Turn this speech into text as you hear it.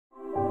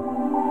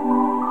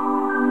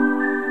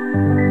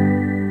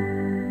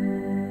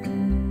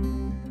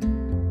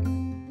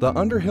The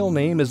Underhill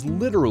name is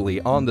literally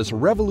on this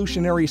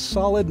revolutionary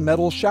solid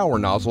metal shower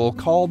nozzle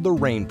called the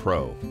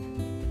RainPro.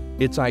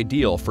 It's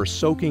ideal for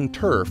soaking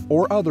turf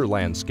or other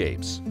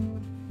landscapes.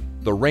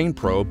 The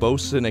RainPro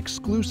boasts an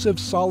exclusive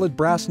solid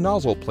brass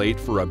nozzle plate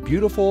for a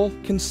beautiful,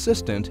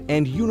 consistent,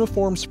 and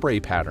uniform spray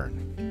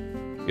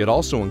pattern. It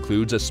also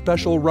includes a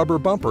special rubber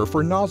bumper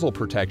for nozzle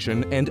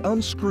protection and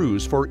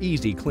unscrews for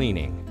easy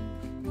cleaning.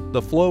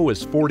 The flow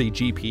is 40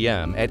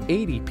 GPM at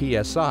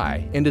 80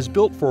 psi and is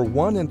built for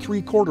 1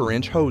 3/4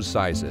 inch hose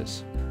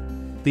sizes.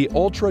 The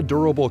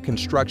ultra-durable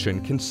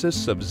construction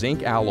consists of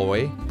zinc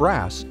alloy,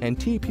 brass, and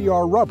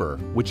TPR rubber,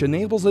 which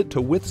enables it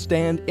to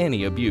withstand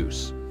any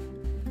abuse.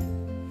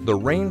 The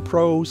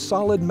RainPro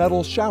solid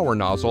metal shower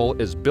nozzle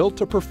is built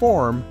to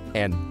perform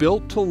and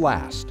built to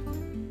last.